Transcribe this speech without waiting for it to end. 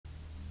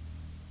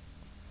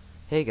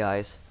Hey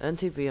guys,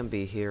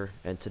 NTVMB here,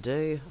 and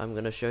today I'm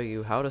going to show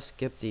you how to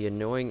skip the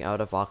annoying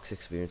out-of-box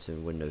experience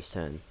in Windows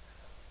 10.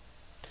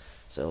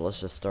 So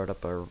let's just start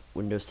up our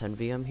Windows 10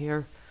 VM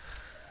here.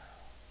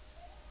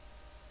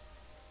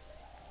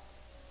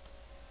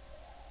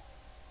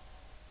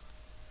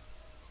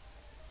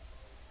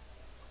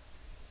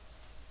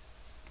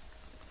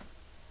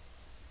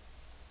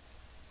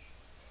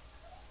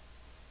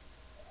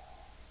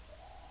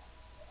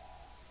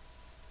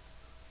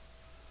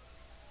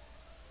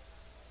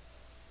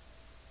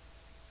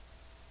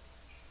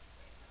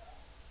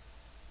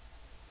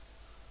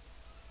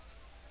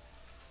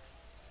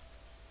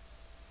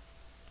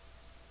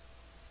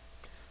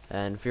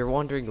 And if you're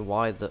wondering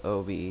why the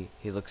OOBE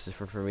looks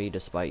different for me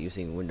despite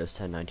using Windows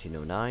 10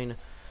 1909,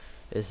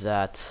 is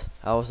that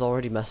I was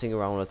already messing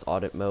around with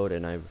audit mode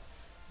and I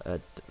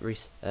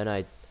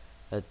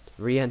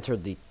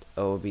re-entered the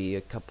OOBE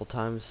a couple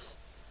times.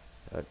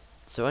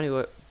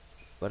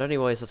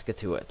 Anyways, let's get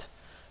to it.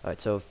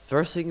 Alright, so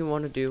first thing you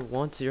want to do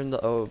once you're in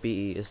the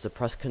OOBE is to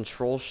press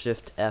Control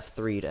Shift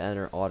F3 to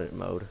enter audit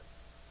mode.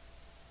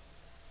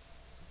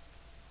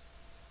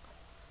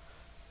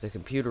 The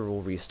computer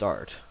will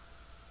restart.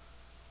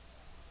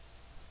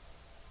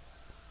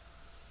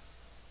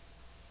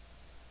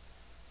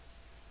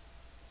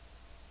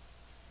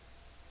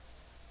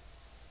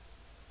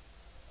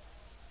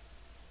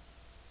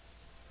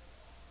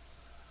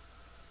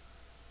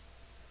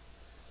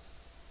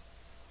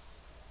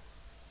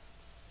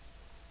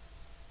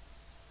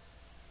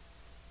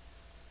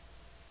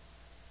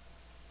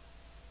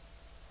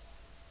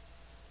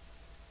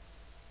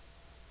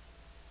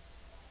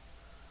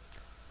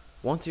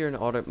 Once you're in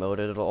audit mode,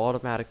 it'll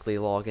automatically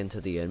log into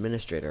the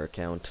administrator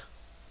account.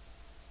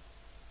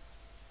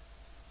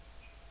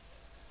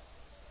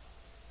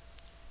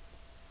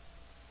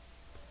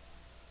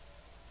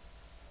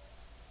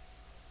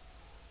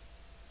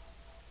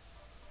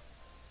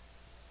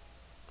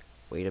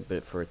 Wait a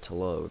bit for it to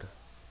load.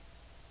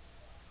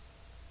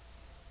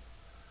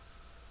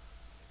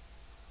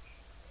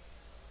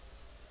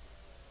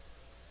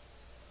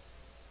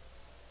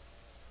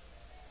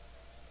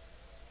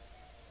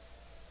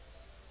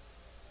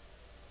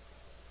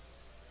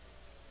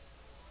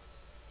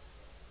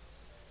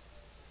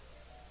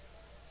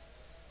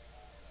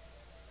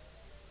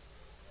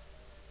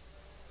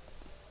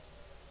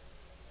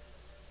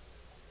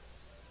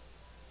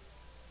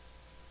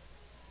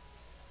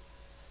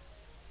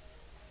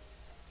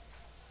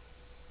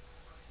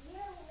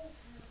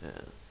 Yeah.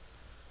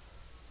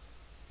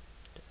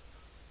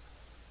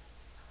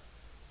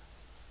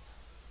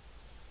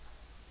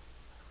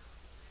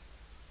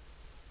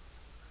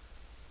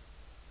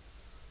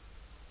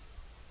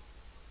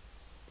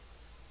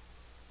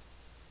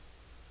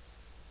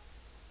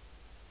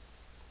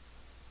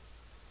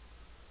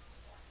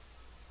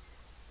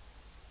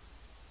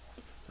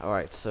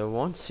 Alright, so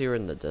once you're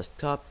in the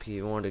desktop,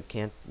 you want to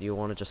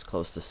just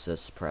close the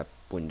sysprep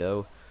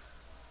window.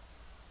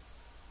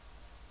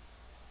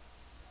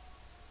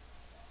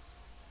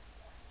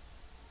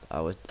 I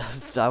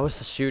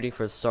was shooting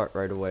for a start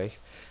right away.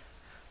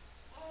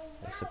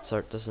 Except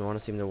start doesn't want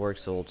to seem to work,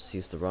 so we'll just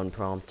use the run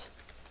prompt.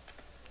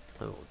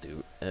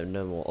 And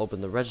then we'll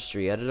open the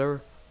registry editor.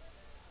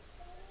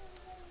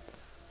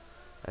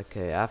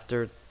 Okay,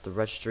 after the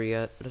registry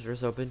editor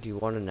is opened, you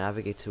want to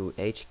navigate to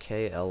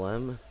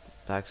hklm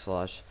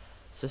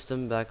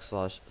 /system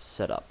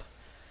 /setup.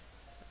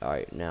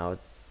 Alright, now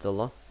the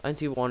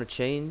lines you want to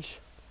change,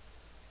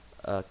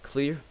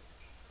 clear.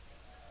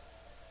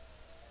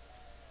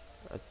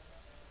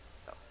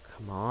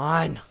 Come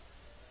on!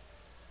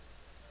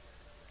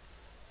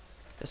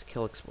 Just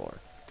kill Explorer.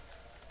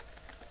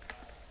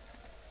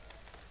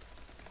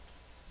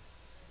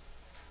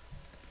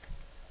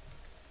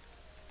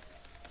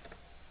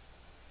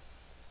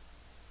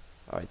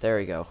 Alright, there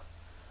we go.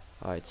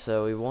 Alright,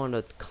 so we want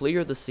to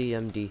clear the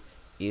CMD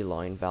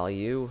line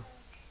value.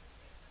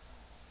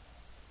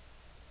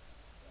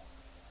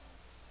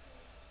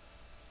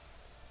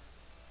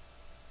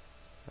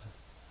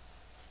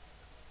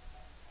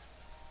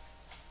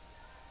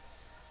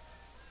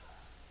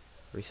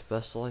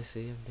 Respecialize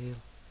CMD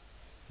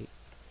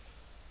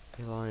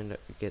line,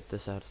 get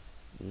this out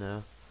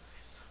no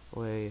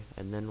way,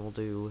 and then we'll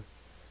do,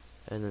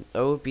 and then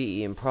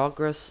OOBE in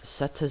progress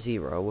set to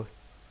 0.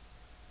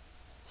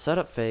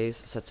 Setup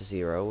phase set to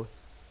 0.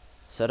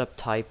 Setup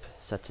type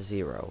set to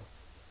 0.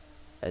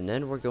 And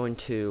then we're going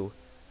to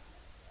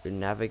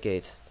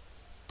navigate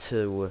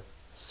to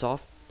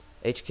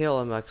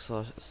hklm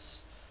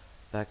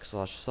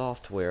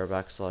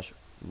 /software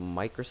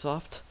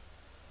 /Microsoft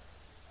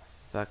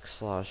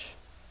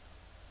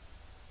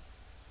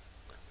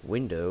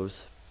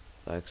 /Windows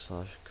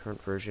 /current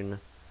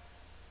version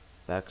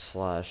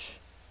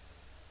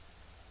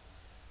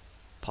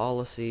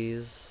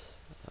 /policies.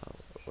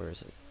 Where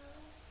is it?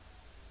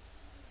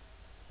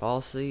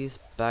 Policies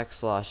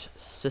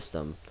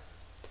 /system,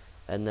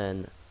 and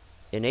then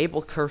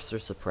enable cursor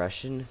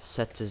suppression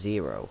set to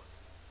 0.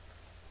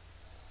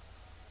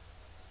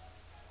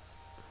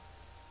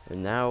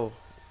 And now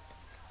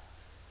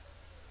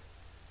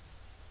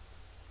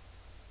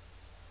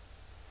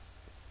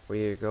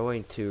we're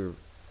going to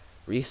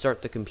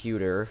restart the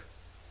computer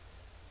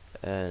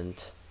and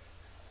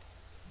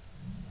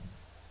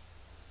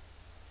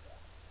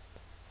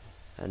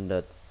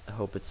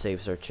hope it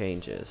saves our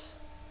changes.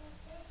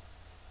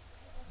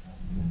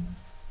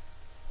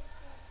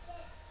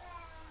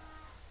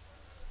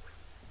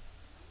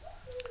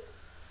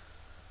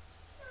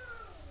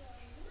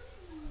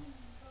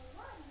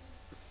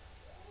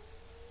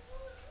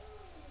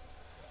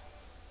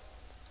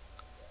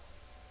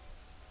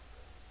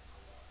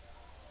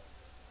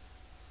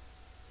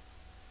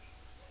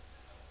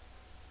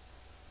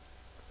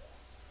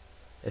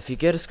 If you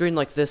get a screen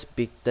like this,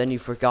 then you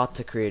forgot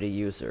to create a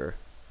user.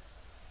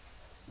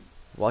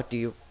 What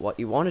you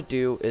want to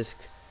do is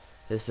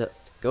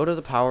go to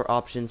the power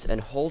options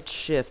and hold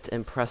shift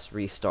and press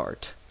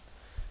restart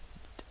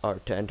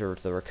to enter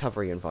the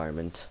recovery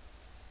environment.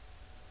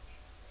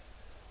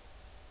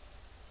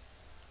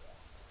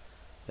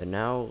 And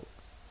now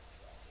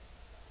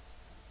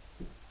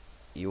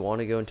you want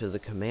to go into the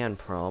command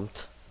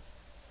prompt.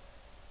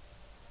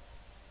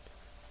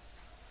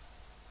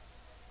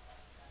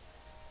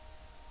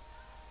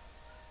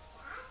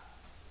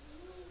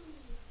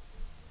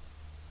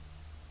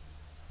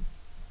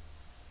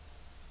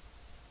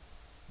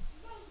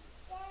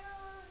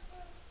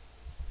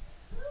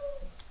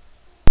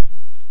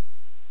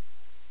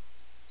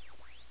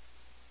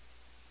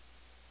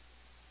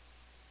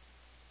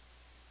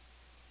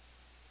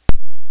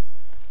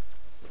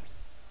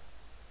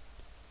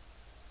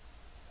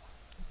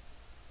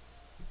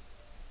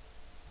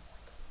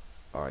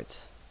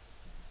 Alright.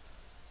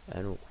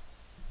 And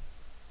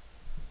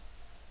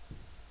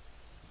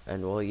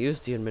we'll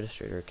use the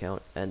administrator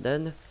account, and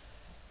then,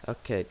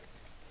 okay,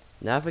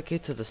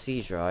 navigate to the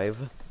C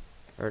drive,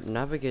 or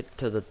navigate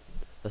to the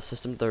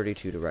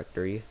system32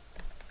 directory.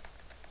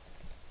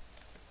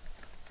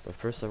 But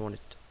first I want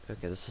to,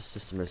 okay, this is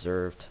system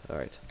reserved,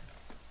 alright.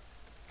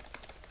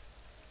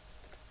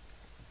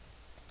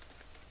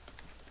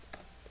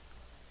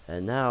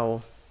 And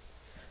now,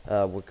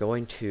 we're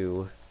going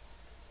to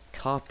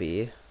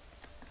copy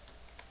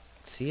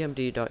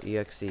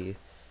cmd.exe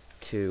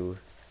to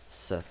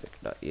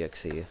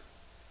sethic.exe.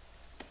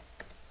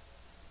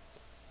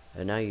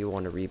 And now you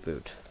want to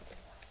reboot.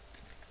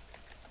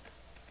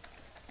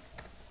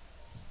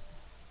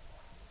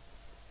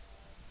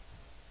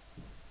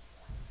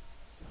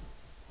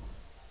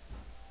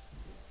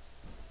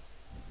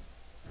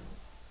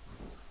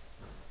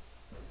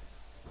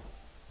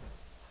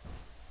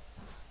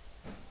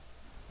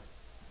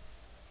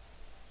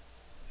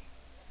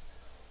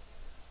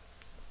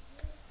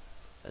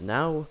 And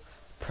now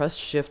press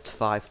shift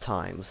 5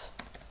 times.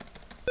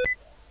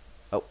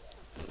 Oh.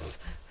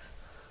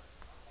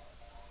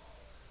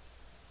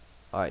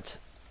 Alright.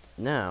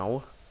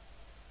 Now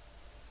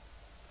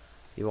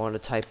you want to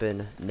type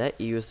in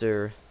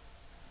netuser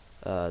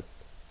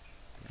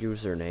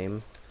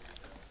username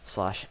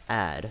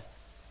 /add,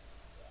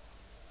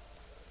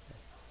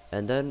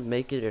 and then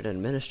make it an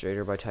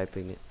administrator by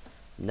typing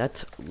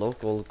net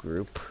local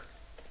group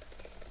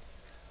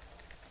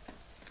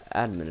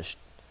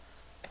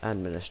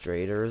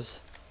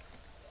administrators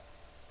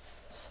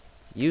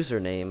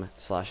username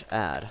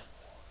 /add.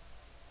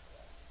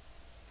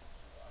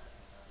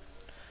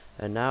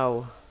 And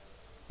now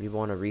we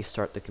want to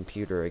restart the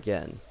computer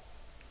again.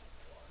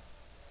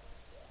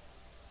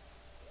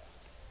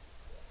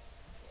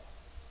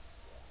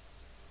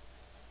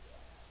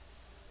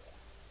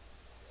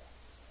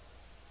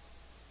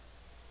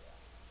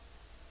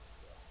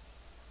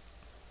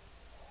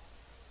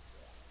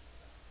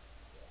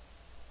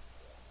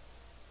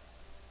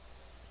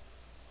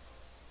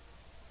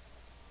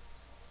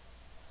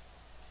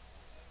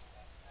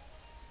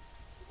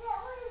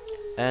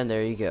 And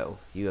there you go.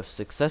 You have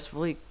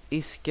successfully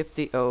skipped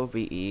the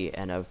OOBE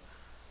and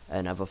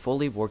have a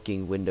fully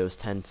working Windows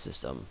 10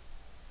 system.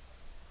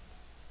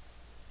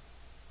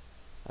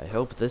 I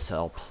hope this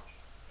helps.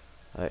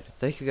 Alright,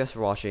 thank you guys for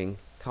watching.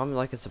 Comment,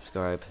 like, and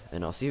subscribe,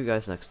 and I'll see you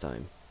guys next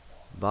time.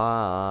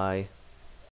 Bye.